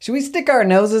Should we stick our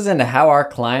noses into how our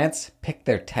clients pick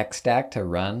their tech stack to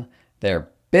run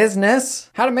their business?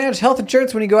 How to manage health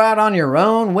insurance when you go out on your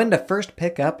own? When to first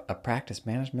pick up a practice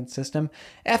management system?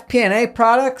 FP&A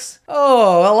products?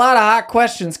 Oh, a lot of hot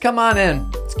questions. Come on in.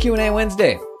 It's Q&A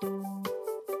Wednesday.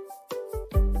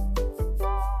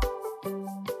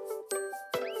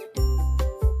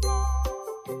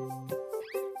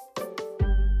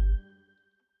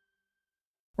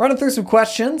 Running through some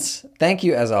questions. Thank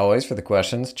you, as always, for the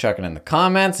questions. Chucking in the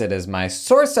comments. It is my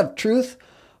source of truth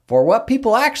for what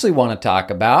people actually want to talk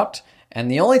about,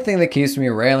 and the only thing that keeps me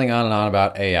railing on and on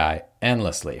about AI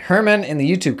endlessly. Herman in the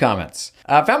YouTube comments.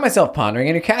 Found myself pondering,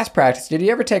 in your CAS practice, did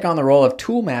you ever take on the role of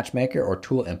tool matchmaker or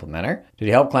tool implementer? Did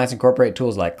you help clients incorporate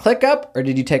tools like ClickUp, or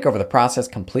did you take over the process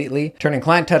completely, turning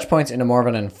client touchpoints into more of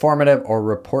an informative or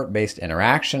report-based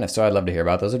interaction? If so, I'd love to hear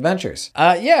about those adventures.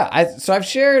 So I've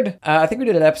shared, I think we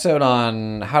did an episode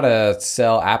on how to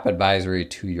sell app advisory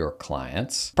to your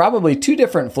clients. Probably two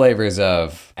different flavors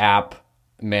of app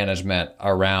management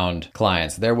around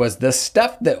clients. There was the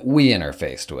stuff that we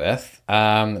interfaced with.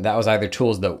 That was either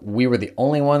tools that we were the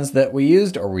only ones that we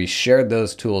used, or we shared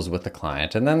those tools with the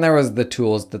client. And then there was the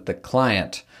tools that the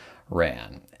client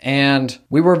ran. And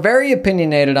we were very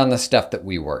opinionated on the stuff that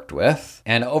we worked with,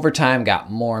 and over time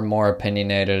got more and more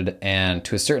opinionated, and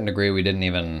to a certain degree we didn't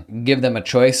even give them a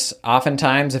choice.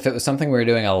 Oftentimes, if it was something we were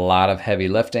doing a lot of heavy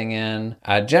lifting in,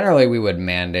 generally we would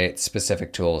mandate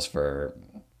specific tools for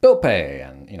bill pay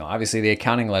and, obviously the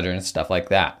accounting ledger and stuff like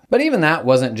that. But even that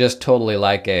wasn't just totally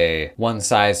like a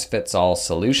one-size-fits-all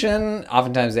solution.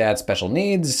 Oftentimes they had special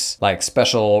needs, like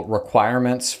special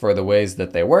requirements for the ways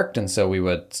that they worked. And so we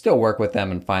would still work with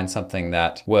them and find something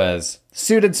that was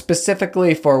suited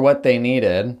specifically for what they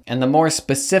needed. And the more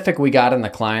specific we got in the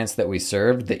clients that we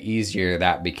served, the easier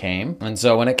that became. And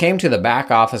so when it came to the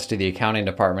back office, to the accounting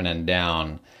department and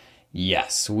down,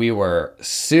 yes, we were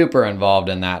super involved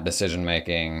in that decision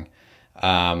making.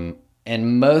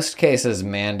 In most cases,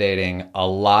 mandating a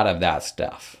lot of that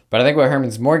stuff. But I think what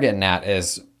Herman's more getting at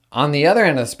is on the other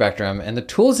end of the spectrum and the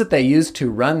tools that they use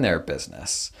to run their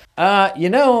business.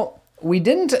 We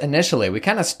didn't initially. We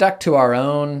kind of stuck to our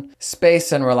own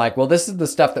space and we're like, well, this is the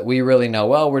stuff that we really know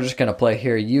well. We're just going to play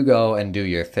here. You go and do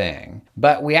your thing.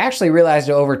 But we actually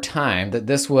realized over time that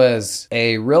this was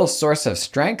a real source of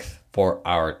strength for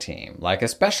our team. Like,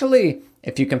 especially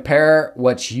if you compare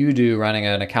what you do running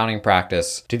an accounting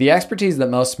practice to the expertise that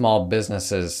most small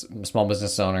business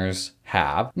owners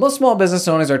have. Most small business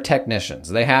owners are technicians.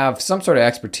 They have some sort of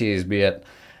expertise, be it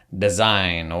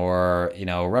design or,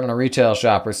 running a retail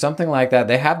shop or something like that.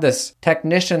 They have this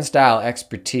technician style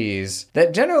expertise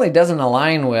that generally doesn't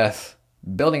align with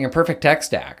building a perfect tech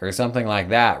stack or something like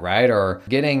that, right? Or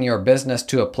getting your business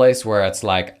to a place where it's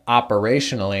like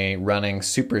operationally running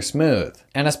super smooth.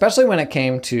 And especially when it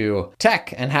came to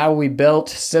tech and how we built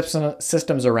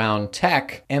systems around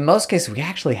tech, in most cases, we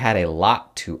actually had a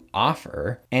lot to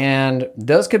offer. And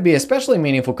those could be especially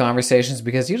meaningful conversations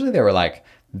because usually they were like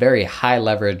very high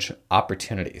leverage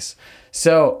opportunities.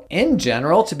 So in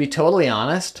general, to be totally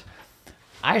honest,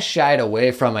 I shied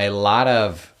away from a lot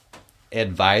of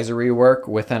advisory work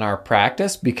within our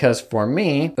practice because for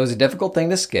me, it was a difficult thing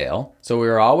to scale. So we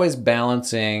were always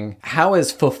balancing how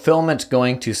is fulfillment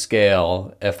going to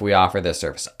scale if we offer this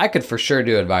service. I could for sure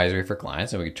do advisory for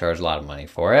clients and we could charge a lot of money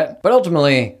for it. But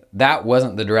ultimately, that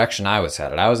wasn't the direction I was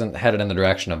headed. I wasn't headed in the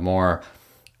direction of more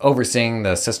overseeing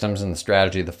the systems and the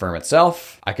strategy of the firm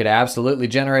itself. I could absolutely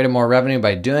generate more revenue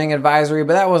by doing advisory,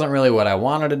 but that wasn't really what I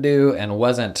wanted to do and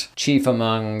wasn't chief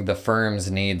among the firm's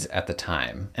needs at the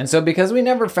time. And so because we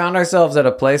never found ourselves at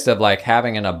a place of like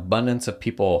having an abundance of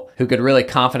people who could really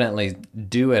confidently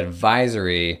do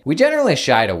advisory, we generally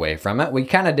shied away from it. We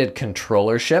kind of did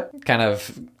controllership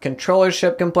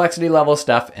complexity level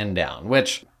stuff and down,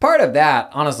 which part of that,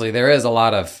 honestly, there is a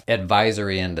lot of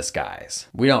advisory in disguise.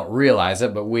 We don't realize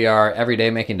it, but we are every day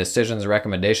making decisions,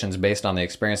 recommendations based on the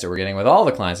experience that we're getting with all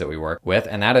the clients that we work with,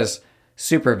 and that is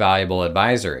super valuable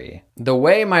advisory. The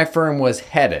way my firm was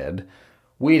headed,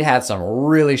 we'd had some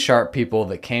really sharp people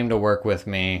that came to work with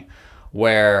me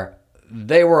where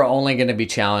they were only going to be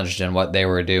challenged in what they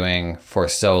were doing for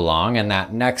so long. And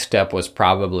that next step was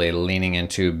probably leaning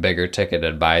into bigger ticket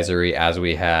advisory as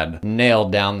we had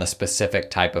nailed down the specific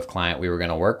type of client we were going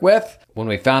to work with. When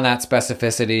we found that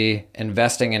specificity,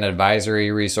 investing in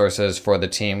advisory resources for the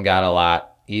team got a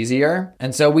lot easier.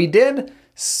 And so we did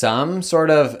some sort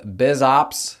of biz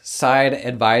ops side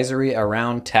advisory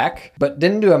around tech, but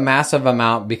didn't do a massive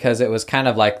amount because it was kind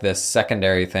of like this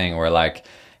secondary thing where like,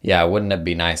 yeah, wouldn't it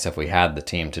be nice if we had the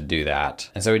team to do that?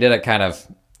 And so we did it kind of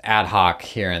ad hoc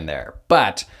here and there.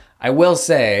 But I will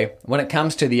say, when it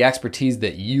comes to the expertise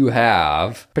that you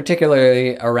have,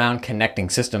 particularly around connecting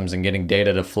systems and getting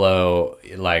data to flow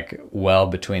like well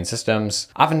between systems,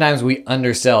 oftentimes we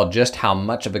undersell just how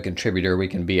much of a contributor we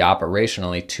can be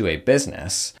operationally to a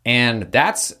business. And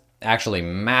that's actually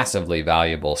massively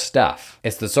valuable stuff.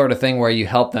 It's the sort of thing where you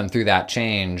help them through that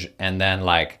change and then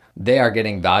like they are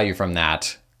getting value from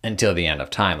that until the end of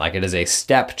time. Like it is a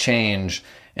step change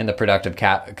in the productive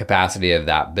capacity of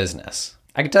that business.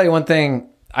 I can tell you one thing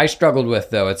I struggled with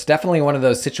though. It's definitely one of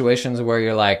those situations where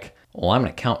you're like, well, I'm an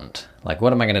accountant. Like,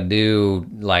 what am I going to do,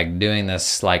 like doing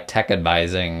this like tech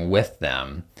advising with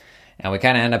them? And we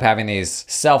kind of end up having these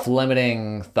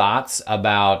self-limiting thoughts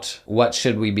about what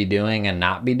should we be doing and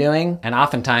not be doing. And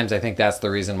oftentimes I think that's the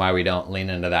reason why we don't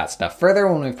lean into that stuff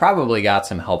further when we've probably got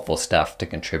some helpful stuff to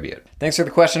contribute. Thanks for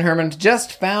the question, Herman.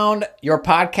 Just found your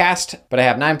podcast, but I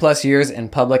have 9+ years in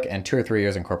public and 2 or 3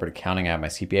 years in corporate accounting. I have my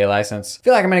CPA license.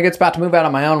 Feel like I'm in a good spot to move out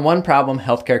on my own. One problem,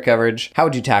 healthcare coverage. How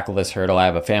would you tackle this hurdle? I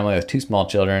have a family with 2 small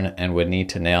children and would need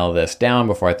to nail this down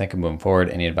before I think of moving forward.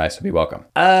 Any advice would be welcome.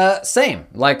 Same.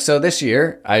 Like, so this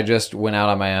year, I just went out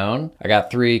on my own. I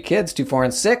got 3 kids, 2, 4,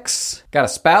 and 6. Got a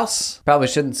spouse. Probably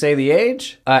shouldn't say the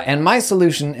age. And my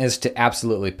solution is to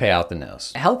absolutely pay out the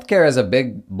nose. Healthcare is a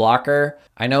big blocker.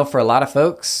 I know for a lot of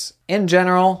folks, in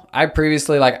general, I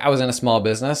was in a small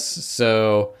business.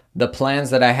 So the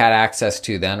plans that I had access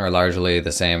to then are largely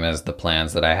the same as the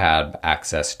plans that I have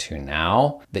access to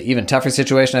now. The even tougher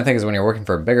situation, I think, is when you're working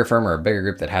for a bigger firm or a bigger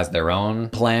group that has their own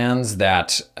plans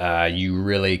that you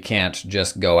really can't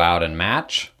just go out and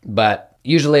match. But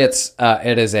usually it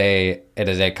is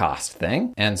a cost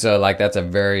thing. And so like that's a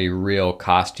very real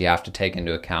cost you have to take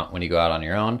into account when you go out on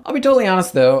your own. I'll be totally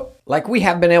honest though, like we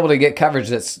have been able to get coverage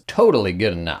that's totally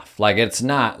good enough. Like it's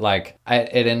not like,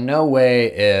 it in no way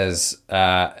is,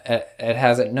 it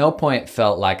has at no point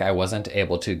felt like I wasn't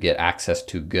able to get access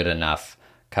to good enough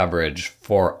coverage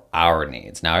for our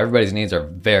needs. Now, everybody's needs are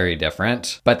very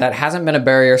different, but that hasn't been a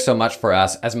barrier so much for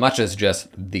us as much as just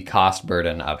the cost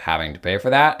burden of having to pay for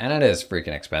that. And it is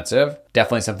freaking expensive.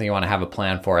 Definitely something you want to have a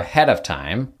plan for ahead of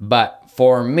time. But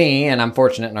for me, and I'm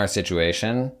fortunate in our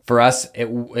situation, for us, it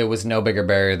was no bigger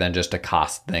barrier than just a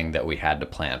cost thing that we had to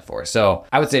plan for. So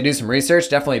I would say do some research,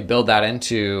 definitely build that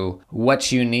into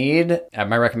what you need.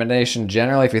 My recommendation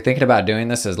generally, if you're thinking about doing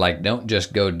this, is like, don't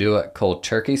just go do it cold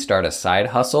turkey, start a side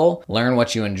hustle, learn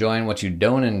what you enjoy and what you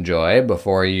don't enjoy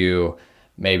before you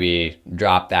maybe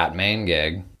drop that main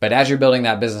gig. But as you're building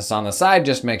that business on the side,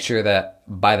 just make sure that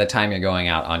by the time you're going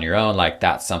out on your own, like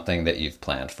that's something that you've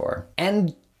planned for.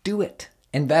 And do it.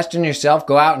 Invest in yourself.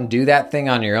 Go out and do that thing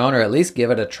on your own, or at least give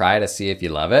it a try to see if you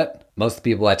love it. Most of the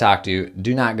people I talk to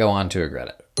do not go on to regret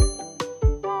it.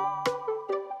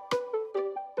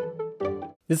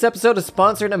 This episode is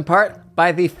sponsored in part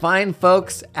by the fine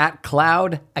folks at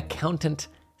Cloud Accountant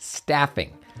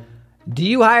Staffing. Do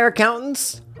you hire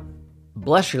accountants?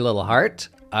 Bless your little heart.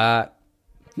 Not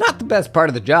the best part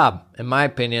of the job, in my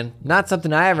opinion. Not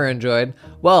something I ever enjoyed.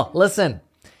 Well, listen.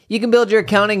 You can build your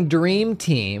accounting dream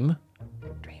team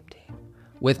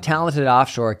with talented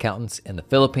offshore accountants in the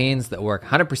Philippines that work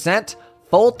 100%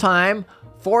 full-time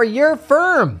for your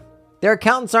firm. Their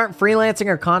accountants aren't freelancing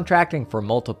or contracting for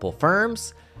multiple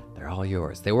firms. They're all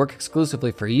yours. They work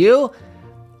exclusively for you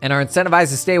and are incentivized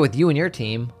to stay with you and your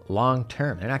team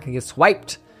long-term. They're not going to get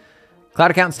swiped.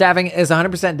 Cloud Accountant Staffing is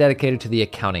 100% dedicated to the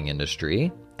accounting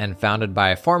industry and founded by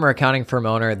a former accounting firm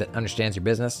owner that understands your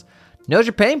business, knows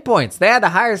your pain points. They had to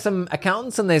hire some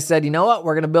accountants and they said, you know what?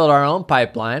 We're going to build our own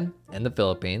pipeline in the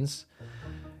Philippines.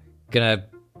 Going to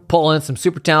pull in some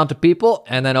super talented people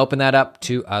and then open that up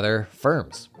to other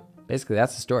firms. Basically,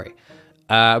 that's the story.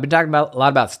 We've been talking a lot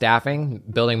about staffing,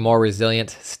 building more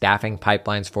resilient staffing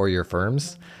pipelines for your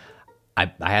firms.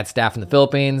 I had staff in the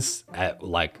Philippines,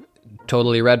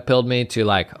 totally red-pilled me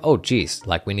to oh geez,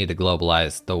 we need to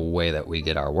globalize the way that we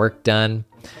get our work done.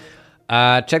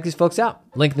 Check these folks out.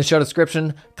 Link in the show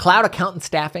description,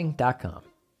 cloudaccountantstaffing.com.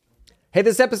 Hey,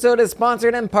 this episode is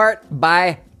sponsored in part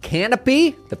by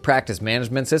Canopy, the practice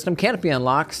management system. Canopy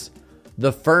unlocks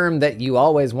the firm that you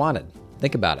always wanted.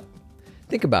 Think about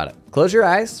it. Close your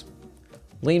eyes.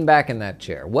 Lean back in that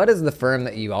chair. What is the firm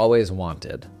that you always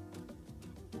wanted?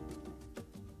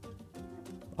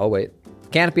 Oh, wait.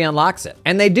 Canopy unlocks it.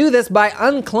 And they do this by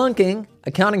unclunking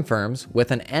accounting firms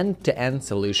with an end-to-end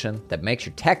solution that makes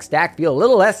your tech stack feel a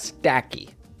little less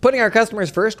stacky. Putting our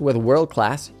customers first with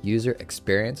world-class user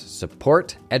experience,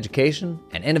 support, education,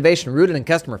 and innovation rooted in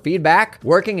customer feedback,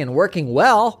 working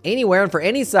well anywhere and for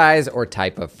any size or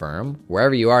type of firm,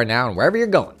 wherever you are now and wherever you're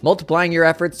going. Multiplying your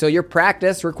efforts so your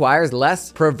practice requires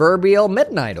less proverbial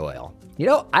midnight oil.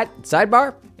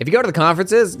 Sidebar, if you go to the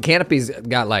conferences, Canopy's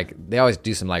got they always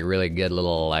do some really good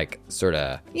little sort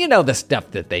of, the stuff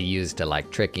that they use to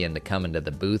trick you into coming to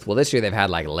the booth. Well, this year they've had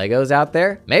Legos out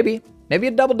there. Maybe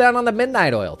you double down on the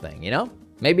midnight oil thing,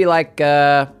 Maybe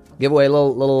give away a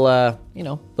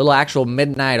little actual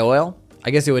midnight oil. I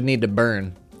guess it would need to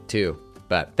burn too,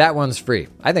 but that one's free.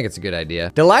 I think it's a good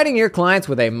idea. Delighting your clients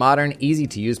with a modern,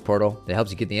 easy-to-use portal that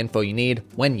helps you get the info you need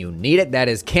when you need it. That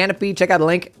is Canopy. Check out the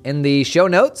link in the show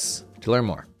notes to learn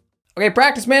more. Okay,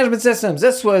 practice management systems.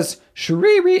 This was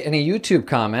Shriri in a YouTube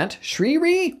comment.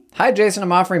 Shriri? Hi, Jason.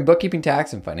 I'm offering bookkeeping,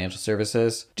 tax, and financial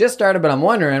services. Just started, but I'm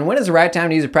wondering, when is the right time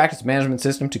to use a practice management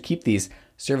system to keep these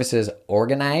services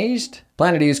organized?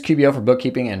 Planning to use QBO for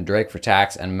bookkeeping and Drake for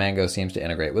tax, and Mango seems to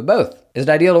integrate with both. Is it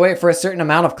ideal to wait for a certain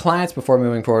amount of clients before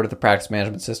moving forward with the practice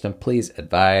management system? Please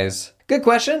advise. Good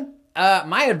question.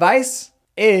 My advice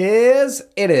is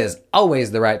it is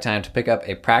always the right time to pick up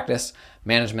a practice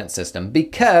management system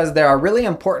because there are really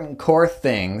important core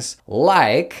things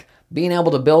like being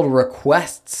able to build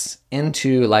requests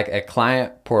into a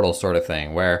client portal sort of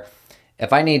thing where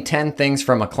if I need 10 things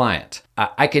from a client,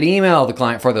 I could email the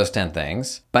client for those 10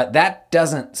 things, but that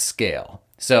doesn't scale.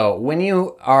 So when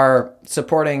you are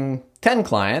supporting 10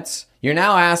 clients, you're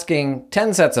now asking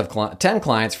 10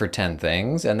 clients for 10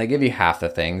 things, and they give you half the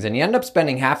things, and you end up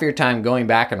spending half your time going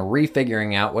back and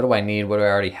refiguring out what do I need, what do I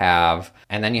already have,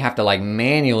 and then you have to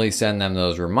manually send them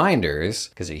those reminders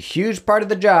because a huge part of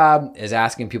the job is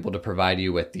asking people to provide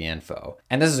you with the info.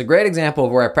 And this is a great example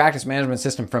of where a practice management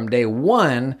system from day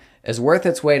one is worth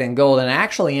its weight in gold and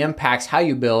actually impacts how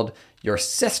you build your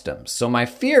systems. So my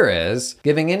fear is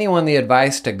giving anyone the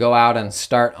advice to go out and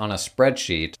start on a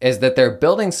spreadsheet is that they're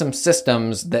building some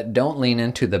systems that don't lean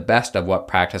into the best of what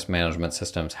practice management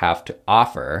systems have to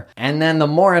offer. And then the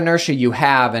more inertia you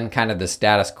have in kind of the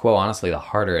status quo, honestly, the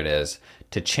harder it is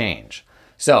to change.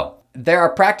 So there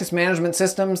are practice management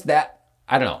systems that,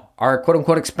 are quote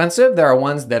unquote expensive. There are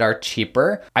ones that are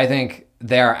cheaper. I think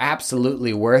they are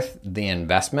absolutely worth the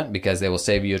investment because they will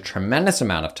save you a tremendous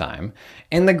amount of time.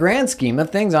 In the grand scheme of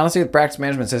things, honestly, with practice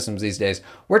management systems these days,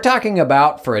 we're talking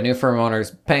about, for a new firm owner,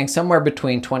 paying somewhere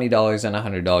between $20 and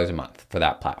 $100 a month for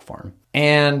that platform.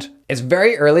 And it's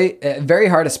very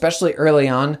hard, especially early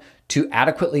on, to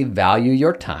adequately value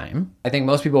your time. I think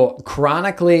most people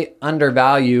chronically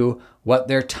undervalue what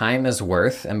their time is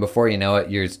worth. And before you know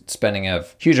it, you're spending a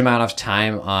huge amount of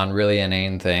time on really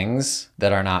inane things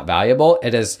that are not valuable.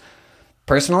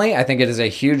 Personally, I think it is a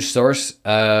huge source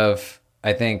of,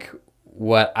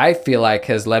 what I feel like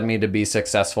has led me to be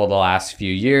successful the last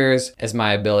few years is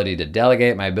my ability to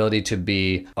delegate, my ability to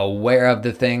be aware of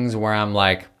the things where I'm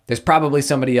there's probably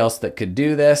somebody else that could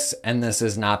do this, and this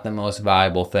is not the most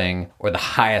valuable thing or the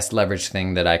highest leverage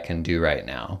thing that I can do right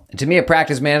now. And to me, a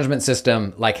practice management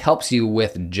system helps you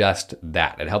with just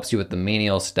that. It helps you with the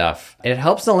menial stuff. It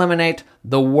helps eliminate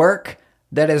the work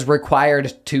that is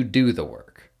required to do the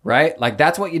work, right?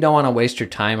 That's what you don't want to waste your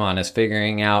time on is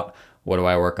figuring out, what do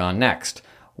I work on next?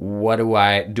 Do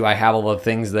I have all the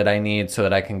things that I need so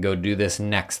that I can go do this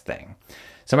next thing?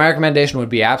 So my recommendation would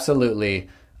be absolutely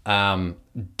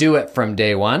do it from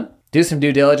day one. Do some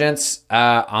due diligence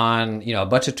on a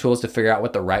bunch of tools to figure out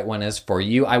what the right one is for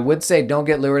you. I would say don't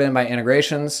get lured in by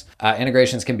integrations.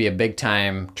 Integrations can be a big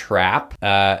time trap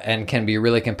and can be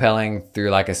really compelling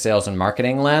through a sales and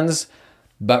marketing lens.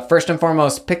 But first and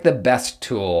foremost, pick the best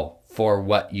tool for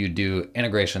what you do,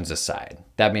 integrations aside.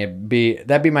 That'd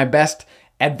be my best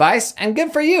advice, and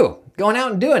good for you. Going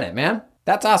out and doing it, man.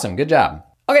 That's awesome. Good job.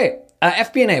 Okay,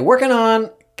 FP&A, working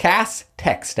on CAS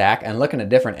tech stack and looking at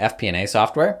different FP&A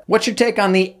software. What's your take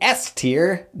on the S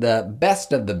tier, the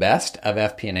best of the best of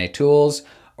FP&A tools?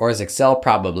 Or is Excel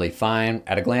probably fine?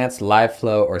 At a glance,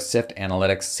 LiveFlow or Sift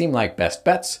Analytics seem like best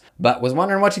bets, but was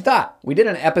wondering what you thought. We did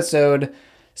an episode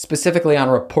specifically on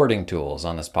reporting tools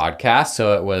on this podcast.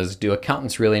 So it was, do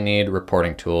accountants really need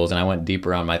reporting tools? And I went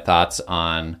deeper on my thoughts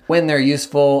on when they're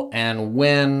useful and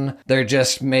when they're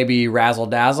just maybe razzle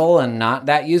dazzle and not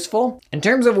that useful. In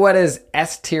terms of what is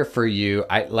S tier for you,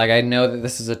 I know that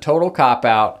this is a total cop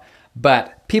out,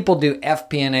 but people do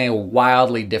FP&A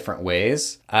wildly different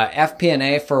ways.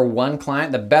 FP&A for one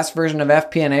client, the best version of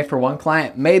FP&A for one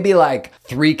client may be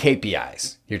 3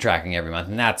 KPIs you're tracking every month,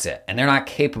 and that's it. And they're not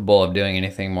capable of doing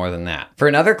anything more than that. For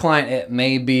another client, it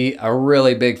may be a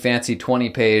really big fancy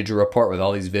 20-page report with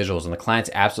all these visuals, and the client's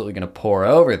absolutely going to pore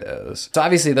over those. So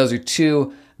obviously those are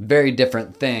two very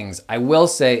different things. I will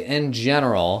say in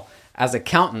general, as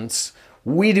accountants,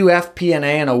 we do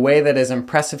FP&A in a way that is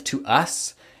impressive to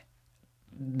us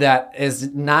that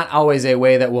is not always a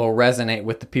way that will resonate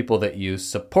with the people that you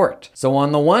support. So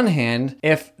on the one hand,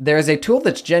 if there's a tool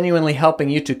that's genuinely helping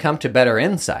you to come to better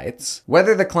insights,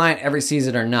 whether the client ever sees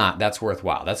it or not, that's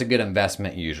worthwhile. That's a good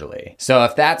investment usually. So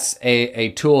if that's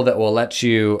a tool that will let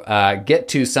you get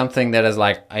to something that is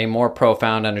like a more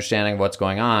profound understanding of what's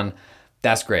going on,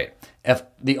 that's great. If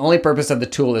the only purpose of the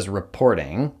tool is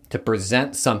reporting to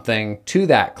present something to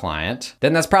that client,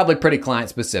 then that's probably pretty client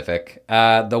specific.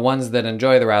 The ones that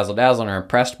enjoy the razzle dazzle and are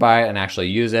impressed by it and actually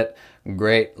use it,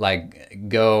 great. Like,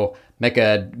 go make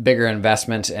a bigger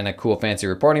investment in a cool fancy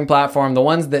reporting platform. The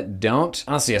ones that don't,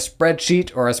 honestly, a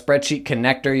spreadsheet or a spreadsheet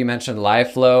connector, you mentioned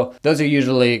LiveFlow, those are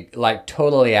usually like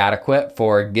totally adequate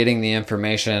for getting the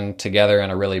information together in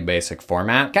a really basic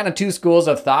format. Kind of two schools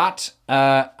of thought.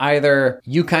 Either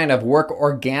you kind of work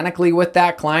organically with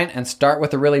that client and start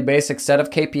with a really basic set of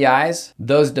KPIs.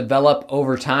 Those develop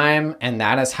over time, and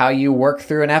that is how you work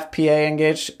through an FP&A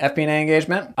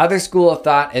engagement. Other school of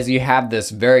thought is you have this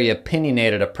very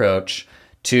opinionated approach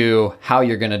to how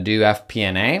you're going to do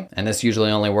FP&A. And this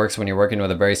usually only works when you're working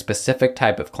with a very specific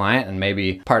type of client. And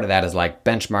maybe part of that is like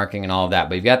benchmarking and all of that.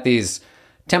 But you've got these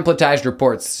templatized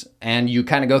reports, and you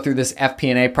kind of go through this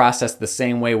FP&A process the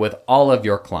same way with all of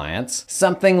your clients.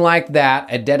 Something like that,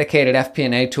 a dedicated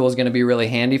FP&A tool is going to be really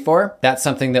handy for. That's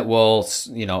something that will,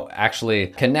 actually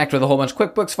connect with a whole bunch of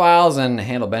QuickBooks files and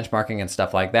handle benchmarking and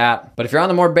stuff like that. But if you're on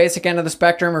the more basic end of the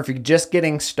spectrum, or if you're just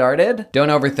getting started, don't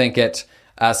overthink it.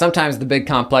 Sometimes the big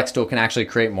complex tool can actually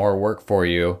create more work for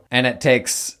you, and it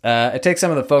takes some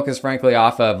of the focus, frankly,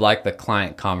 off of like the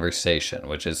client conversation,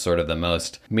 which is sort of the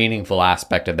most meaningful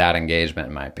aspect of that engagement,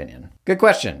 in my opinion. Good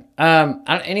question.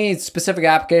 Any specific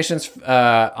applications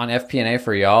on FP&A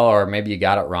for y'all, or maybe you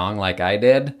got it wrong like I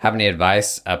did? Have any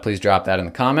advice? Please drop that in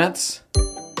the comments.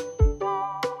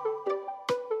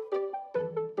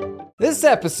 This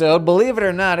episode, believe it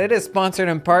or not, it is sponsored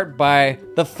in part by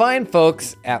the fine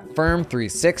folks at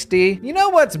Firm360. You know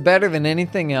what's better than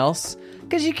anything else?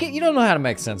 Because you don't know how to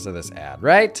make sense of this ad,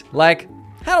 right? Like,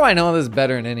 how do I know this is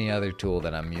better than any other tool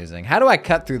that I'm using? How do I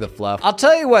cut through the fluff? I'll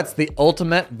tell you what's the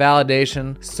ultimate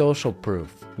validation: social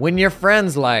proof. When your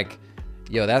friends like,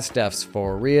 yo, that stuff's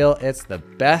for real, it's the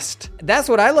best. That's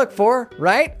what I look for,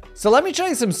 right? So let me show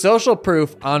you some social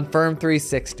proof on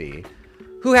Firm360,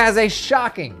 who has a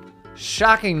shocking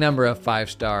number of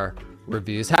 5-star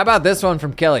reviews. How about this one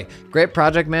from Kelly? Great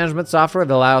project management software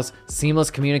that allows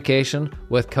seamless communication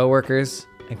with coworkers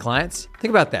and clients. Think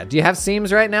about that. Do you have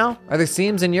seams right now? Are there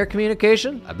seams in your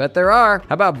communication? I bet there are.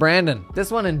 How about Brandon?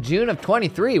 This one in June of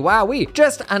 23. Wowee.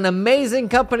 Just an amazing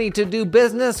company to do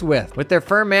business with. With their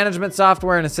firm management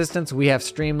software and assistance, we have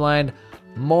streamlined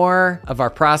more of our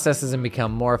processes and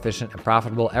become more efficient and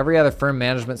profitable. Every other firm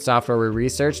management software we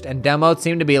researched and demoed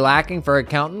seemed to be lacking for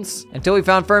accountants until we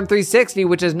found Firm360,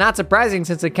 which is not surprising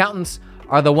since accountants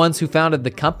are the ones who founded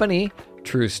the company.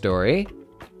 True story.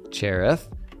 Cherith.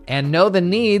 And know the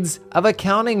needs of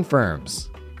accounting firms.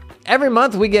 Every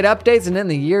month we get updates, and in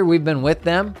the year we've been with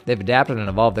them, they've adapted and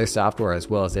evolved their software as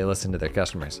well as they listen to their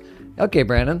customers. Okay,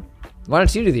 Brandon, why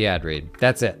don't you do the ad read?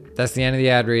 That's it. That's the end of the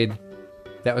ad read.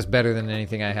 That was better than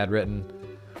anything I had written.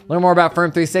 Learn more about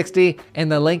Firm360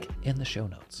 and the link in the show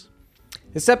notes.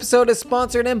 This episode is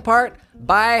sponsored in part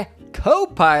by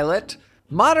Copilot.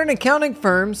 Modern accounting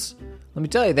firms, let me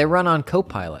tell you, they run on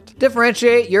Copilot.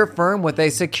 Differentiate your firm with a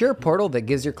secure portal that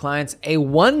gives your clients a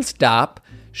one-stop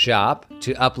shop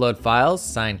to upload files,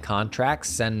 sign contracts,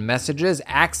 send messages,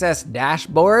 access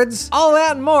dashboards, all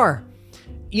that and more.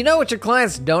 You know what your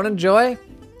clients don't enjoy?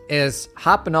 Is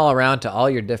hopping all around to all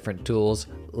your different tools,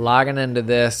 logging into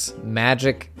this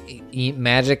magic, you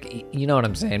know what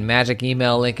I'm saying, magic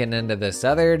email linking into this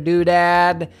other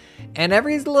doodad, and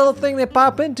every little thing they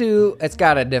pop into, it's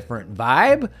got a different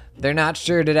vibe. They're not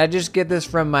sure, did I just get this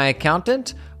from my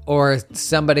accountant or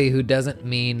somebody who doesn't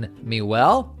mean me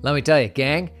well? Let me tell you,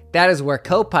 gang, that is where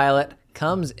Copilot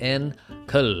comes in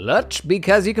clutch,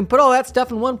 because you can put all that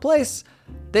stuff in one place.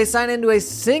 They sign into a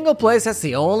single place. That's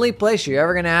the only place you're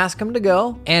ever going to ask them to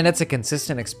go. And it's a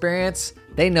consistent experience.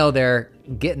 They know they're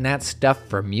getting that stuff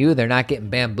from you. They're not getting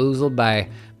bamboozled by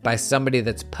somebody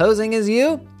that's posing as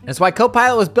you. That's why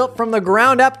Copilot was built from the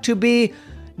ground up to be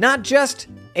not just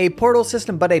a portal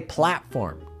system, but a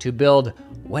platform to build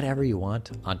whatever you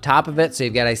want on top of it. So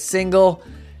you've got a single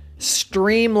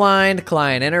streamlined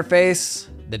client interface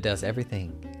that does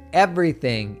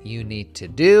everything you need to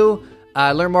do.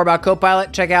 Learn more about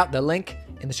Copilot. Check out the link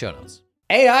in the show notes.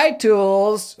 AI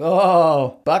tools.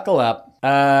 Oh, buckle up.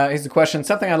 Here's the question.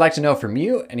 Something I'd like to know from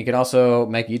you, and you could also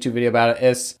make a YouTube video about it,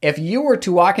 is if you were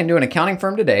to walk into an accounting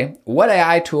firm today, what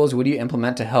AI tools would you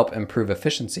implement to help improve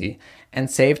efficiency and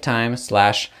save time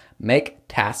 / make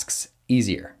tasks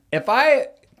easier? If I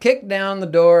kick down the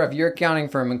door of your accounting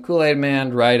firm and Kool-Aid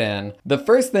Man right in, the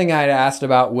first thing I'd asked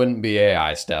about wouldn't be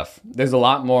AI stuff. There's a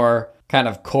lot more kind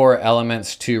of core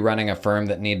elements to running a firm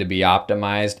that need to be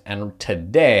optimized. And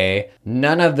today,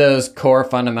 none of those core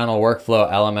fundamental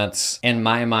workflow elements in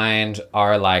my mind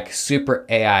are like super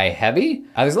AI heavy.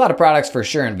 There's a lot of products for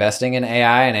sure investing in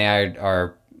AI, and AI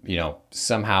are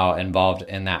somehow involved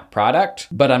in that product,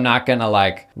 but I'm not gonna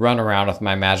like run around with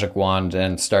my magic wand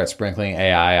and start sprinkling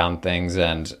AI on things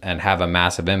and have a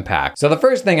massive impact. So the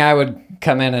first thing I would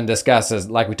come in and discuss is,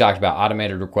 like we talked about,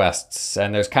 automated requests.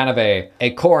 And there's kind of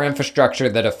a core infrastructure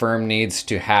that a firm needs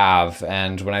to have.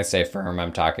 And when I say firm,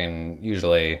 I'm talking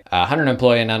usually 100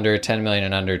 employee and under, 10 million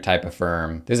and under type of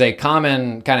firm. There's a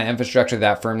common kind of infrastructure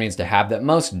that firm needs to have that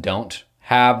most don't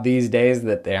have these days,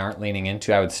 that they aren't leaning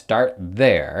into. I would start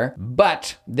there.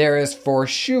 But there is for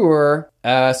sure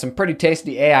some pretty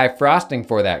tasty AI frosting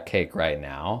for that cake right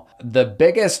now. The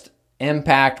biggest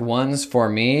impact ones for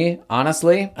me,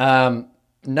 honestly,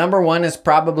 number one is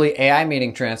probably AI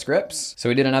meeting transcripts. So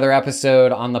we did another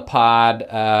episode on the pod.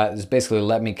 It's basically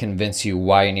let me convince you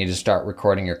why you need to start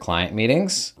recording your client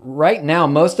meetings. Right now,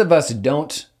 most of us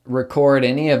don't record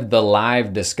any of the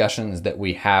live discussions that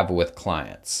we have with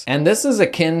clients. And this is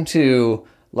akin to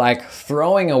like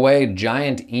throwing away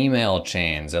giant email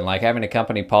chains and like having a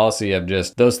company policy of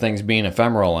just those things being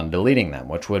ephemeral and deleting them,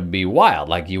 which would be wild.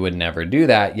 Like you would never do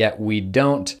that, yet we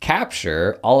don't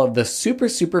capture all of the super,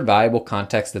 super valuable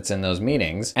context that's in those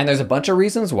meetings. And there's a bunch of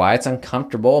reasons why it's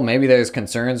uncomfortable. Maybe there's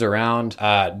concerns around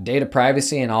data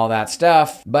privacy and all that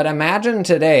stuff. But imagine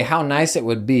today how nice it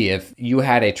would be if you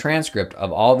had a transcript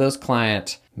of all those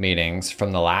client meetings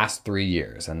from the last 3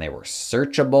 years and they were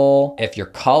searchable. If your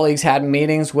colleagues had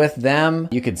meetings with them,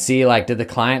 you could see like, did the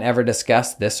client ever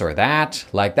discuss this or that?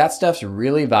 Like that stuff's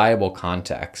really valuable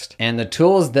context. And the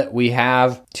tools that we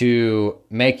have to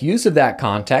make use of that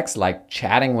context, like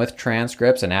chatting with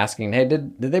transcripts and asking, hey,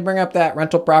 did they bring up that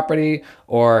rental property?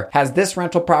 Or has this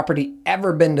rental property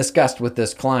ever been discussed with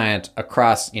this client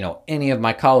across, any of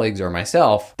my colleagues or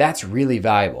myself? That's really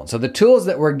valuable. And so the tools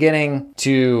that we're getting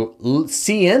to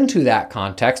see into that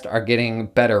context are getting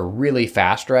better really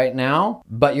fast right now.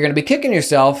 But you're going to be kicking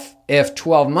yourself if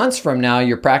 12 months from now,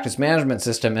 your practice management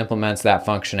system implements that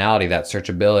functionality, that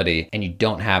searchability, and you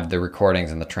don't have the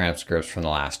recordings and the transcripts from the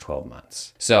last 12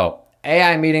 months. So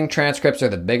AI meeting transcripts are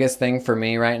the biggest thing for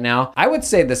me right now. I would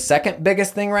say the second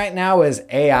biggest thing right now is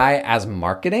AI as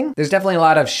marketing. There's definitely a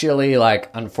lot of shilly,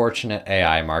 like unfortunate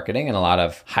AI marketing and a lot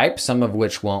of hype, some of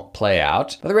which won't play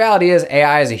out. But the reality is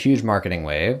AI is a huge marketing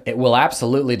wave. It will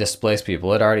absolutely displace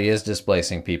people. It already is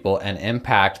displacing people and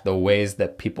impact the ways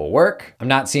that people work. I'm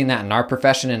not seeing that in our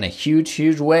profession in a huge,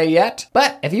 huge way yet.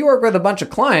 But if you work with a bunch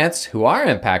of clients who are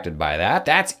impacted by that,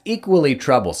 that's equally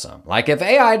troublesome. Like if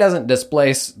AI doesn't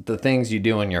displace the things you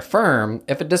do in your firm,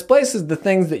 if it displaces the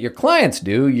things that your clients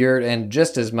do, you're in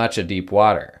just as much a deep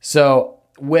water. So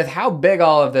with how big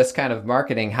all of this kind of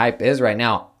marketing hype is right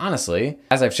now, honestly,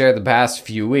 as I've shared the past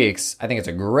few weeks, I think it's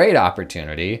a great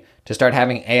opportunity to start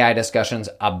having AI discussions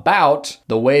about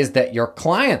the ways that your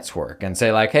clients work and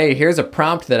say like, hey, here's a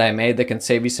prompt that I made that can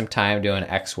save you some time doing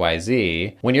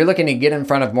XYZ. When you're looking to get in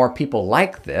front of more people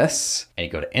like this, and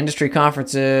you go to industry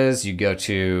conferences, you go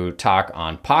to talk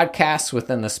on podcasts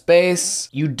within the space,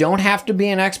 you don't have to be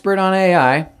an expert on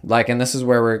AI. And this is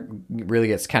where it really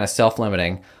gets kind of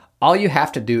self-limiting. All you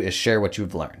have to do is share what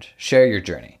you've learned. Share your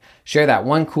journey. Share that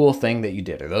one cool thing that you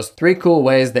did, or those 3 cool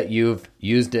ways that you've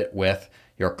used it with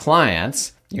your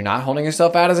clients. You're not holding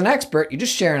yourself out as an expert. You're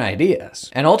just sharing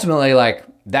ideas. And ultimately,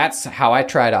 that's how I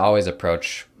try to always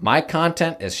approach my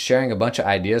content, is sharing a bunch of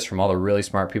ideas from all the really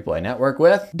smart people I network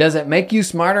with. Does it make you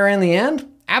smarter in the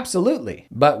end? Absolutely.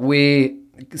 But we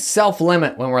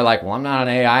self-limit when we're like, well, I'm not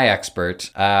an AI expert,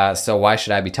 so why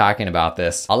should I be talking about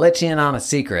this? I'll let you in on a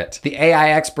secret. The AI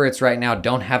experts right now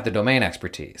don't have the domain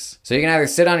expertise. So you can either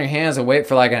sit on your hands and wait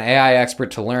for an AI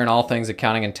expert to learn all things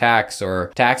accounting and tax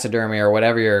or taxidermy or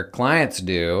whatever your clients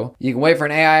do. You can wait for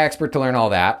an AI expert to learn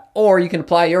all that, or you can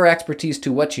apply your expertise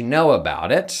to what you know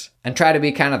about it and try to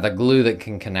be kind of the glue that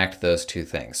can connect those two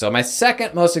things. So my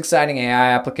second most exciting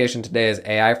AI application today is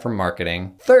AI for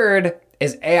marketing. Third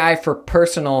is AI for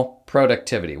personal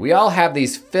productivity. We all have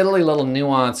these fiddly little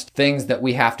nuanced things that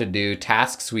we have to do,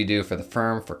 tasks we do for the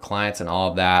firm, for clients and all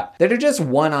of that are just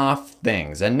one-off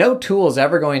things. And no tool is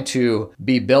ever going to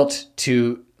be built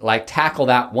to like tackle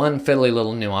that one fiddly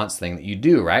little nuance thing that you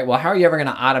do, right? Well, how are you ever going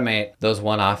to automate those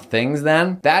one-off things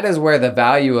then? That is where the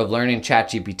value of learning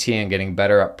ChatGPT and getting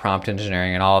better at prompt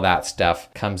engineering and all that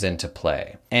stuff comes into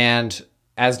play. And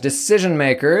as decision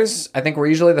makers, I think we're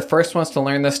usually the first ones to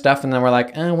learn this stuff, and then we're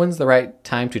like, when's the right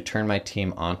time to turn my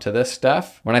team onto this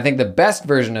stuff? When I think the best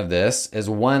version of this is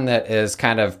one that is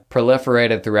kind of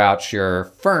proliferated throughout your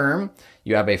firm.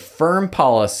 You have a firm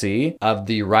policy of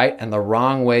the right and the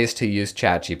wrong ways to use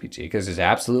ChatGPT, because there's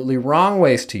absolutely wrong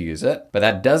ways to use it, but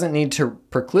that doesn't need to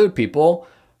preclude people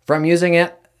from using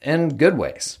it in good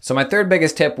ways. So my third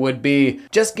biggest tip would be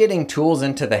just getting tools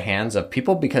into the hands of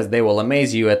people, because they will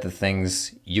amaze you at the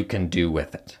things you can do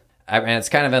with it. And it's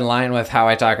kind of in line with how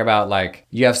I talk about, like,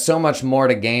 you have so much more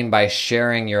to gain by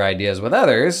sharing your ideas with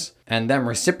others and them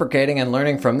reciprocating and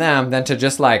learning from them than to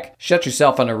just like shut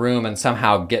yourself in a room and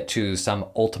somehow get to some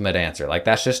ultimate answer. Like,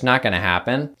 that's just not going to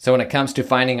happen. So when it comes to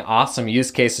finding awesome use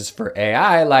cases for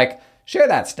AI, like, share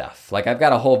that stuff. Like, I've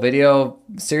got a whole video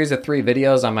series of 3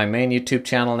 videos on my main YouTube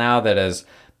channel now that is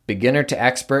beginner to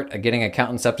expert at getting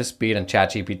accountants up to speed in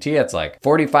ChatGPT. It's like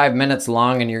 45 minutes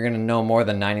long, and you're going to know more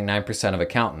than 99% of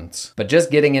accountants. But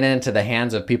just getting it into the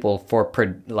hands of people for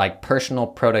like personal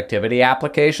productivity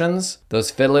applications,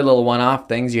 those fiddly little one-off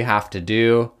things you have to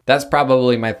do, that's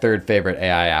probably my third favorite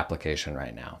AI application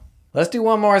right now. Let's do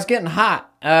one more. It's getting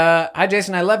hot. Hi,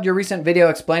 Jason. I loved your recent video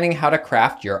explaining how to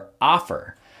craft your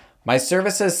offer. My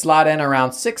services slot in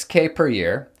around $6,000 per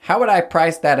year. How would I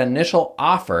price that initial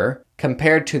offer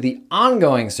compared to the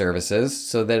ongoing services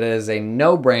so that it is a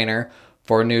no-brainer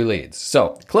for new leads?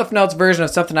 So, Cliff Notes version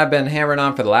of something I've been hammering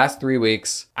on for the last 3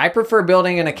 weeks. I prefer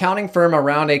building an accounting firm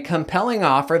around a compelling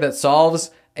offer that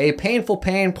solves a painful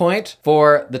pain point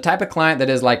for the type of client that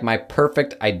is like my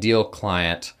perfect ideal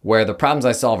client, where the problems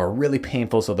I solve are really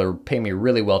painful, so they'll pay me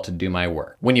really well to do my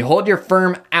work. When you hold your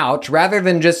firm out, rather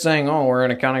than just saying, oh, we're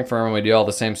an accounting firm and we do all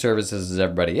the same services as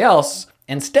everybody else,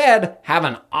 instead have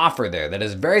an offer there that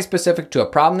is very specific to a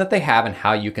problem that they have and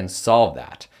how you can solve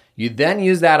that. You then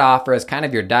use that offer as kind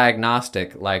of your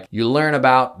diagnostic. Like, you learn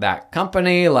about that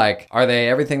company, like, are they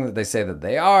everything that they say that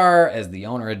they are? Is the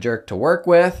owner a jerk to work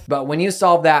with? But when you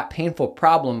solve that painful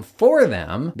problem for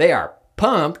them, they are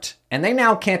pumped, and they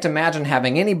now can't imagine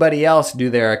having anybody else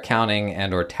do their accounting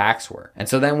and or tax work. And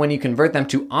so then when you convert them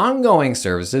to ongoing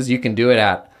services, you can do it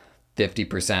at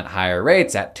 50% higher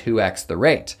rates at 2x the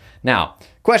rate. Now,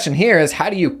 question here is,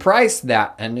 how do you price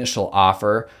that initial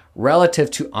offer relative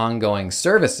to ongoing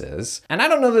services? And I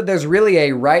don't know that there's really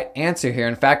a right answer here.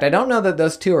 In fact, I don't know that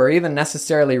those two are even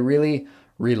necessarily really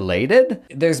related.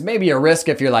 There's maybe a risk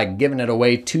if you're like giving it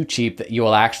away too cheap that you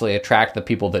will actually attract the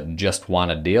people that just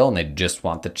want a deal and they just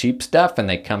want the cheap stuff and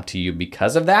they come to you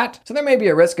because of that. So there may be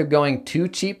a risk of going too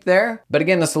cheap there. But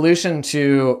again, the solution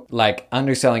to like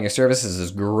underselling your services is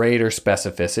greater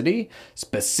specificity,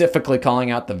 specifically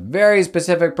calling out the very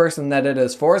specific person that it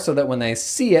is for, so that when they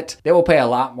see it, they will pay a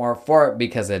lot more for it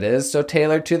because it is so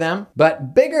tailored to them.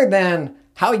 But bigger than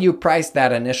how you price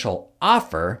that initial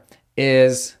offer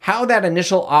is how that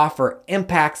initial offer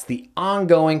impacts the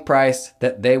ongoing price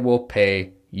that they will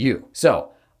pay you.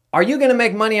 So, are you going to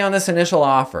make money on this initial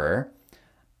offer?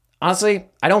 Honestly,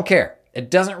 I don't care. It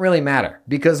doesn't really matter,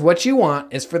 because what you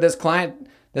want is for this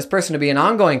person to be an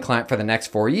ongoing client for the next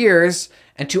 4 years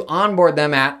and to onboard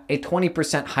them at a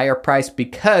 20% higher price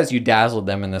because you dazzled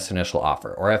them in this initial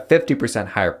offer, or a 50%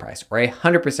 higher price, or a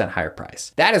 100% higher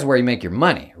price. That is where you make your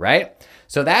money, right?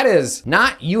 So that is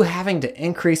not you having to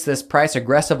increase this price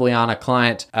aggressively on a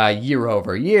client year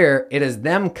over year. It is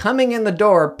them coming in the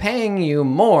door paying you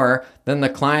more than the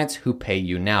clients who pay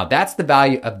you now. That's the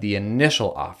value of the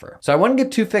initial offer. So I wouldn't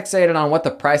get too fixated on what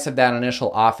the price of that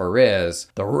initial offer is.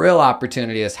 The real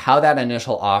opportunity is how that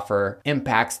initial offer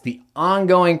impacts the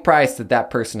ongoing price that that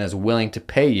person is willing to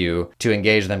pay you to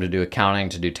engage them to do accounting,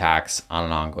 to do tax on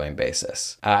an ongoing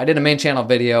basis. I did a main channel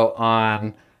video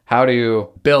on how to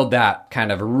build that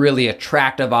kind of really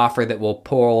attractive offer that will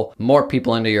pull more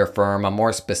people into your firm, a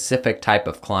more specific type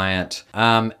of client,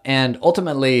 and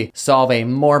ultimately solve a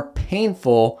more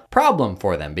painful problem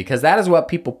for them, because that is what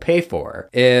people pay for,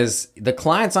 is the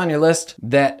clients on your list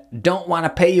that don't want to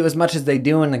pay you as much as they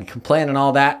do and they complain and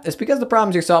all that. It's because the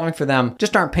problems you're solving for them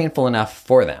just aren't painful enough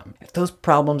for them. If those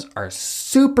problems are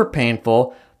super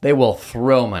painful, they will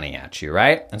throw money at you,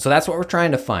 right? And so that's what we're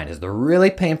trying to find, is the really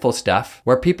painful stuff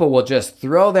where people will just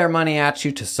throw their money at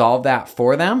you to solve that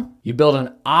for them. You build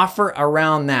an offer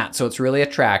around that so it's really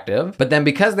attractive. But then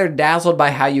because they're dazzled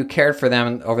by how you cared for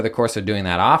them over the course of doing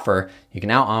that offer, you can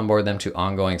now onboard them to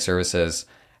ongoing services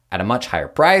at a much higher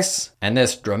price. And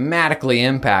this dramatically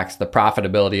impacts the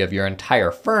profitability of your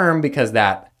entire firm, because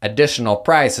that additional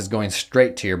price is going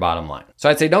straight to your bottom line. So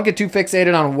I'd say don't get too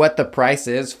fixated on what the price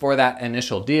is for that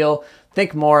initial deal.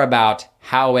 Think more about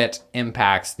how it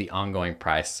impacts the ongoing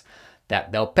price that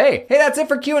they'll pay. Hey, that's it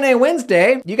for Q&A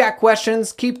Wednesday. You got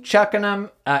questions, keep chucking them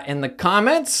in the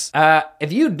comments.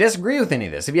 If you disagree with any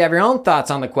of this, if you have your own thoughts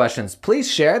on the questions,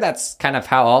 please share. That's kind of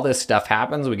how all this stuff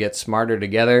happens. We get smarter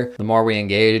together the more we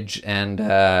engage and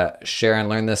share and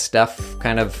learn this stuff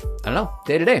kind of,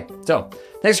 day to day. So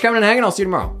thanks for coming and hanging. I'll see you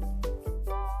tomorrow.